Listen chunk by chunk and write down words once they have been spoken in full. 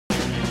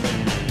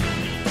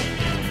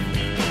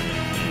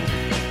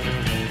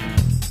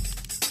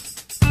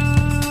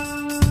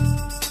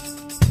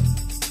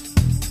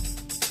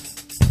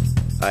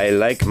I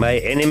like my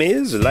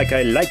enemies like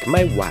I like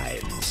my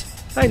wines.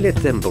 I let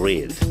them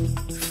breathe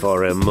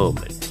for a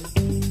moment.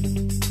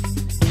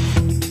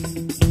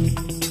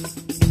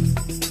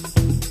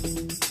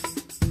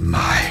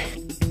 My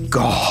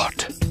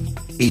God,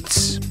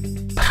 it's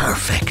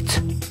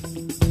perfect.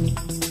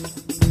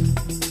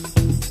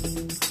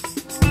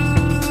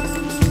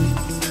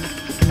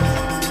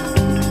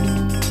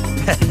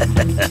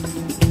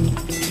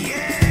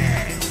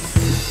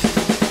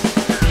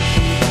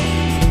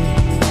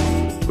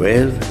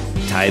 Well,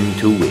 time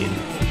to win.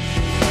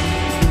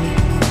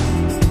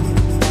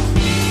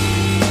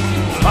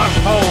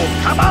 Marco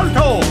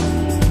Cabalto!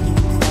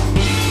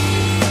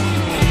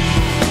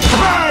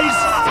 Surprise!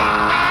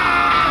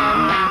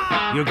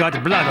 You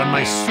got blood on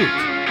my suit.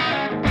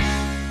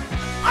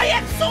 I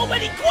have so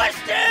many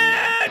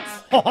questions!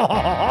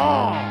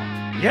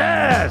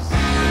 Yes!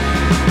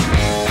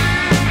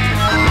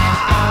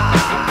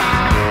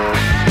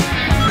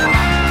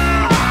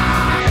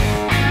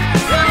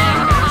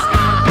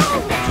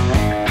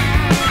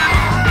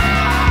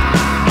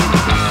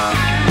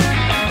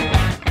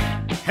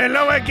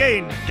 Hello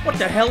again! What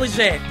the hell is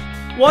that?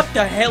 What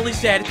the hell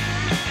is that?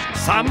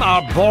 Some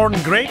are born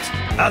great,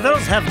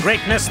 others have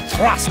greatness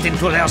thrust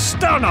into their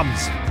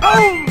sternums.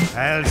 Oh!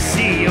 I'll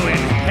see you in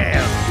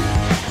hell.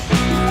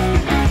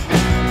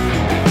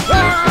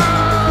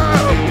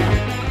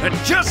 It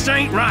just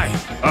ain't right.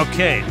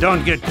 Okay,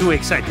 don't get too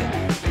excited.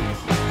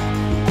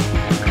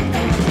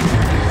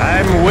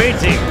 I'm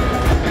waiting.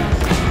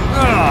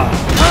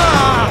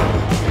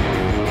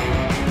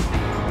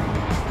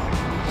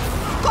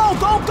 Go,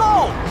 go,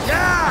 go!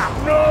 Yeah!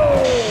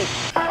 No!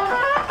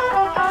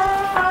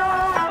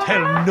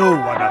 Tell no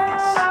one of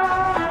this.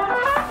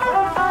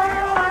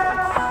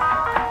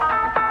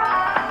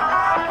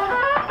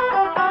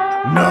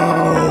 No!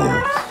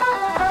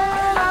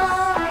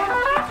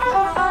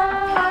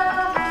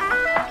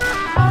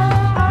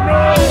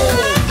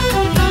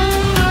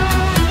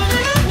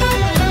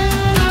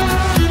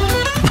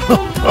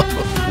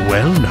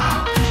 Well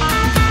now.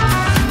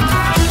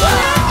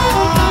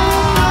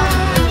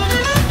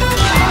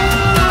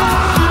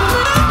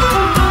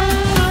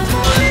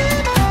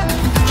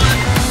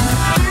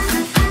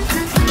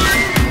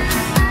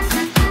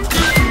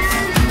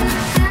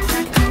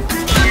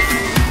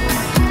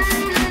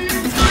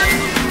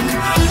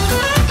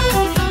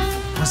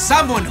 For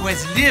someone who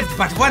has lived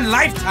but one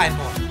lifetime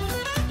more,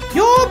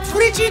 you're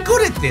pretty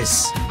good at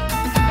this.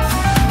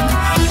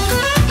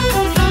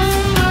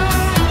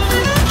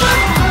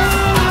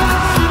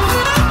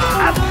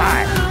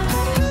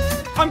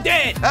 I'm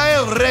dead!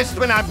 I'll rest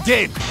when I'm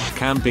dead.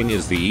 Camping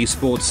is the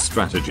esports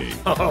strategy.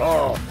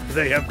 Oh,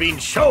 they have been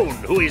shown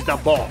who is the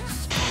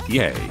boss.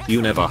 Yay,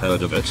 you never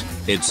heard of it?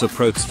 It's a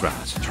pro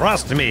strat.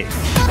 Trust me.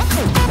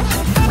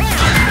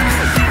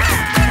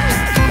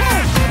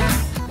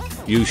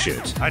 You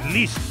should. At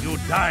least you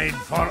died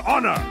for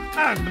honor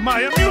and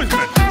my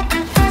amusement.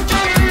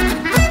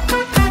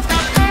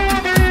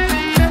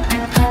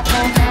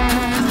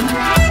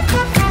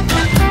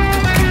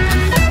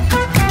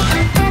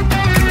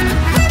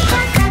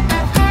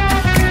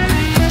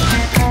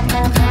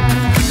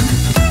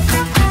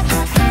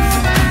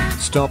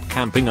 Stop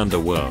camping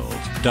underworld.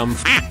 Dumb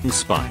f***ing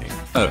spying.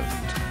 Owned.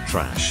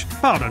 Trash.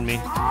 Pardon me.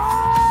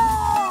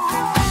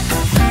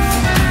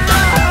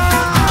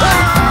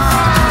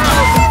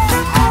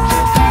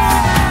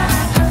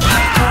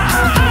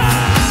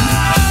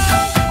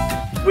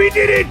 We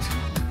did it!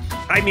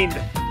 I mean,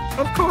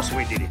 of course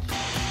we did it.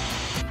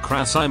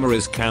 Crassheimer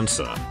is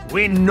cancer.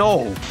 We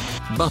know.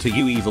 But a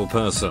you evil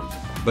person.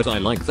 But I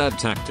like that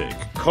tactic.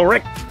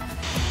 Correct.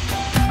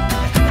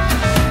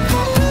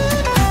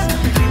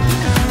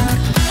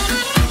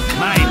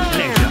 My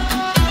pleasure.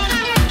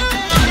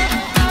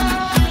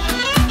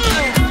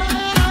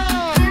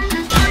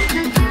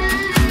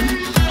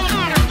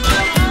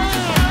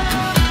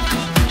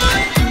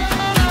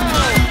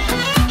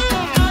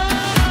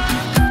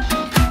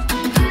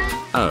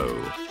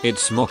 Oh,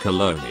 it's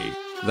MOCOLONI.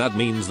 That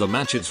means the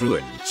match is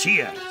ruined.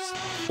 Cheers.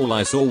 All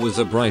I saw was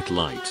a bright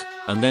light,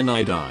 and then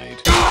I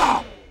died.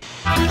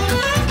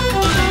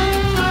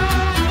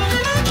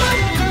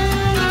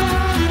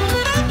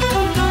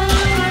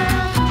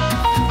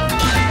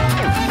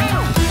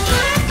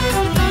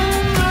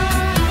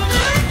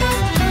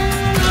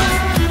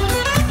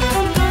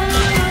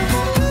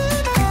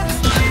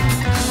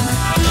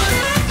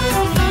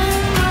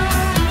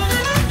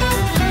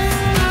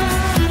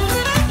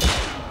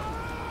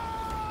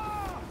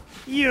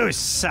 You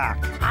suck.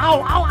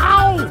 Ow, ow,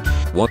 ow!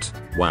 What?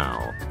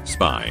 Wow.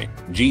 Spy.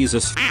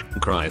 Jesus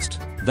Christ.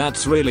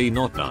 That's really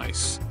not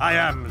nice. I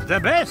am the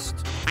best.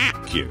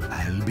 You.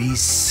 I'll be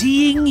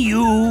seeing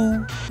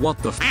you. What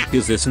the f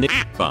is this nick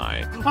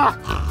spy?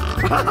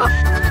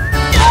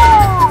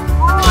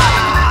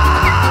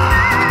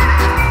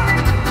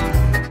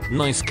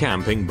 Nice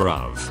camping,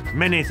 bruv.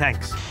 Many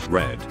thanks.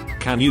 Red.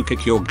 Can you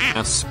kick your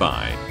ass,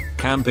 spy?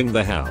 Camping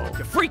the hell.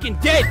 You're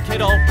freaking dead,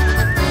 kiddo!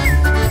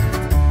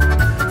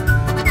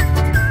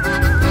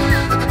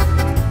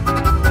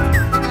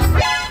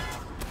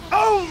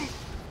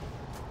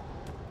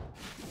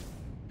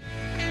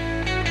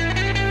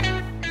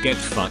 get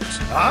fucked.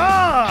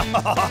 Ah!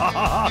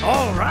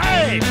 All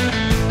right!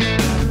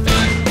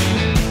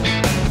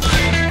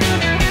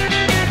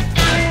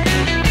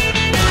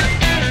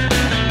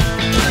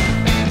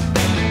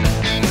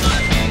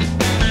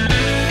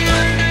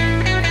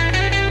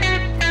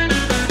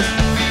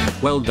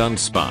 Well done,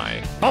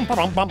 Spy. Bum,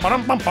 bum, bum,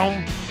 bum, bum,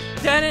 bum.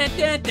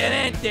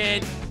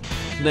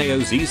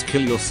 Naosys,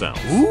 kill yourself.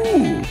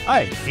 Ooh,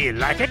 I feel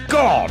like a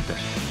god.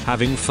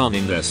 Having fun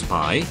in there,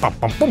 Spy. Bum,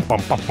 bum, bum,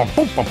 bum, bum, bum,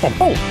 bum, bum, bum,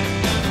 bum.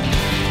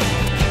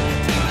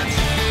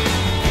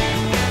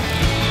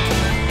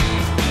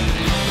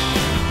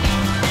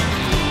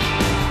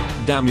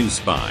 Damn you,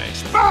 Spy.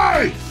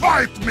 Spy!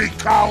 Fight me,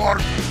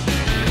 coward!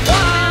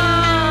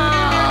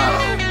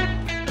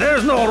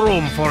 There's no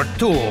room for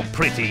two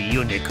pretty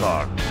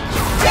unicorns.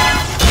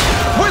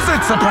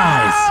 Wizard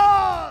surprise!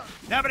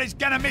 Nobody's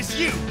gonna miss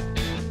you.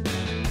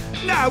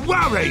 No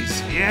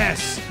worries!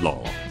 Yes.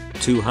 Law.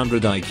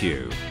 200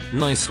 IQ.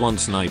 Nice one,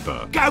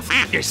 sniper. Go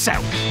f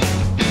yourself!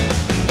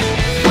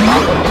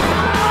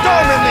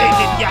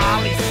 Dominated, you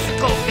alley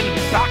skulking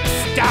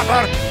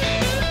backstabber!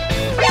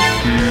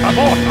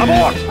 Abort!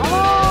 Abort!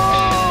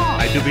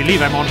 I do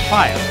believe I'm on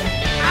fire.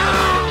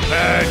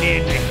 Burn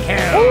in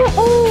hell.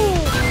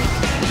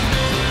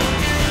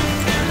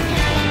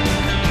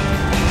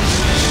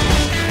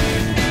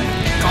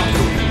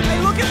 Hey,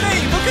 look at me!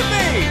 Look at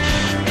me!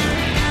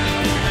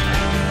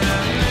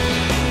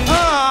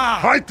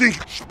 I think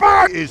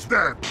Spy is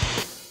dead!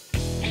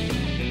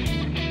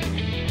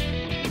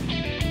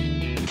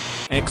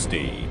 XD.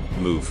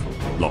 Move.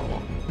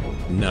 Law.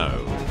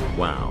 No.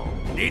 Wow.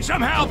 Need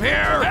some help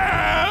here?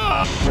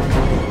 Help!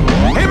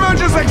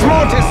 Emerges Ex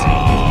Mortis!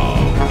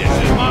 This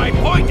is my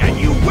point, and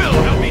you will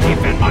help me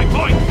defend my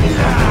point.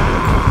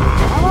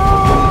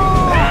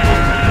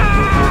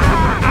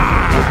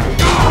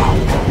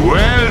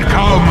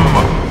 Welcome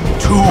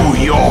to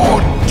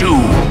your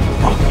doom!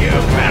 You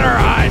better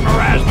hide,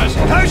 Marasmus.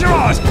 Close your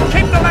eyes.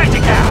 Keep the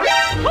magic out.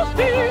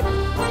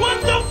 What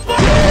the fuck?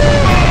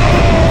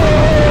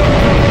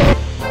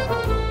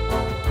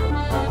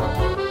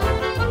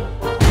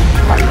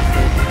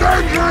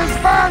 Dangerous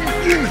man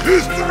in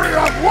history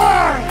of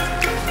world!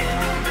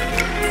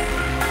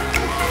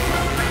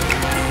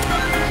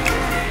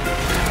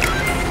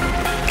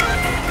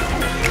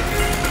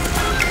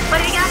 What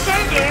do you got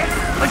there, dear?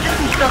 Or just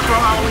some stuff for a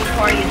Halloween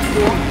party at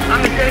school?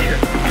 I'm a treasure.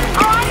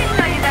 Oh, I didn't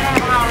know you were gonna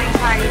have a Halloween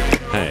party at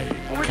school. Hey,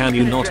 can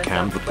you not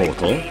cam the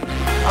portal?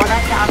 Oh,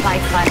 that sounds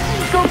like fun.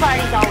 School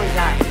parties always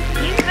are.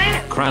 You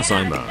bet.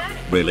 Krasimer.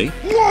 Really?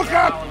 Look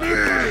at me!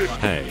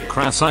 Hey,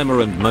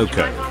 Krasimer and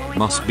Moko.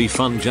 Must be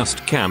fun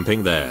just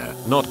camping there,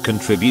 not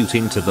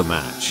contributing to the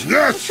match.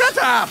 Yes! Shut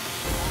up!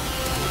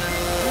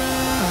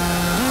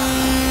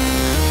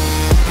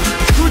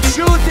 Good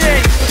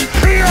shooting!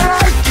 Here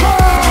I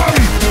come!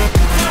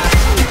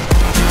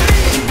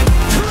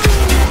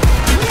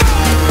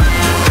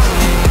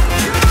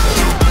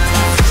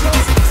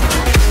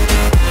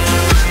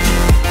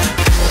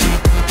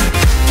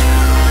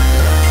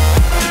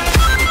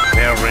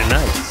 Very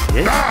nice,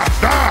 yes?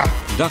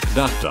 Duck,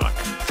 duck, duck.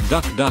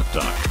 Duck, duck,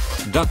 duck.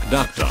 Duck,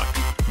 duck, duck.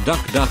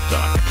 Duck, duck,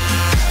 duck.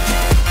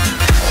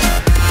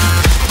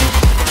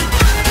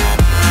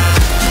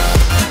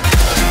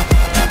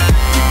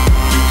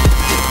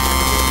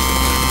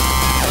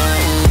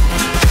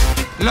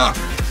 Look,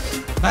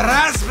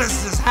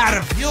 Erasmus has had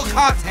a few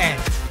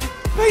cocktails,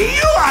 but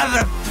you are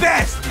the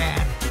best,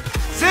 man.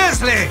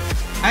 Seriously,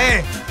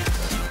 I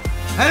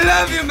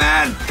love you,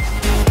 man.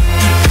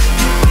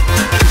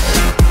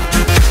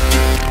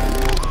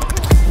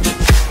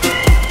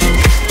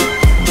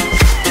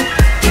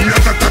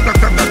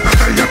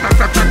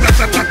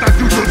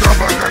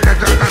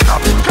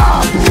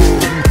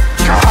 Kaboom!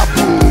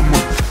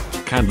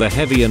 Kaboom! Can the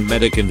heavy and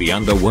medic in the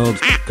underworld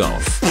f***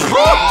 off?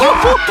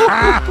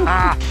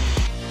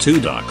 2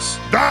 ducks.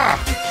 Da!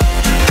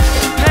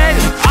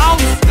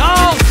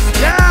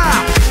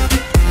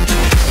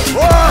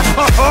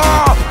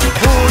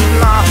 Who's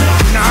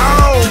laughing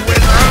now,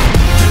 wizard?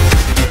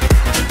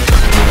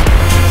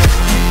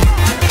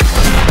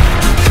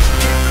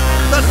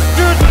 The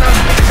student has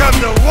become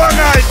the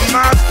one-eyed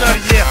master,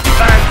 ye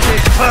fancy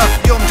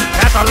perfume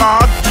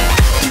catalog.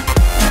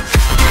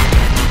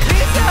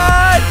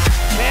 Wizard!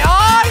 Where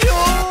are you?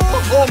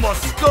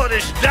 Almost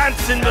Scottish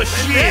dancing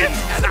machine.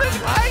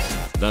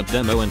 That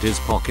demo and his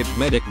pocket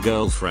medic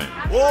girlfriend.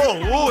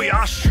 Oh,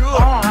 yeah, sure.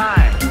 All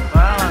right.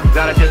 Well, I've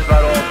got it just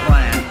about all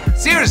planned.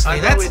 Seriously, I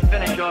thought that's we'd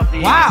finish off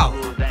the wow.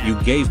 evening with You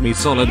gave me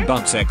solid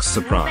butt sex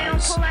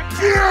surprise.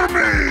 Hear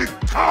me,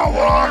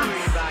 cowards!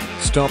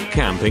 Stop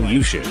camping,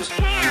 you shit.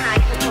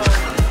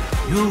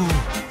 You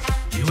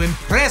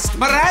impressed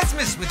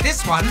Erasmus with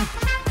this one.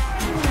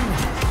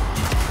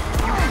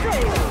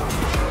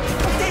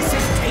 This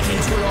is taking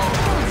too long.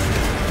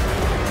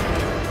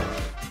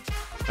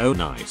 Oh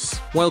nice.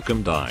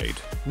 Welcome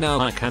died. Now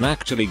I can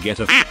actually get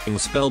a f***ing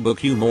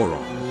spellbook, you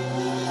moron.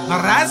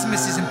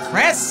 Erasmus is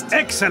impressed.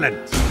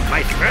 Excellent.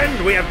 My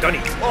friend, we have done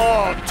it.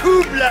 Oh,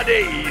 too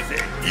bloody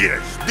easy.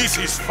 Yes, this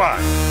is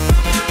fun.